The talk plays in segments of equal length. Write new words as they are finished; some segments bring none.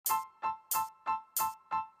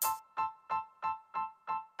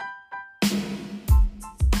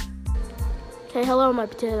Okay, hello, my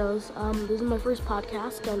potatoes. This is my first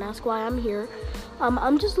podcast. Don't ask why I'm here.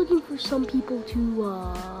 I'm just looking for some people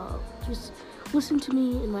to just listen to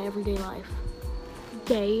me in my everyday life.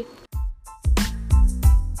 Gay.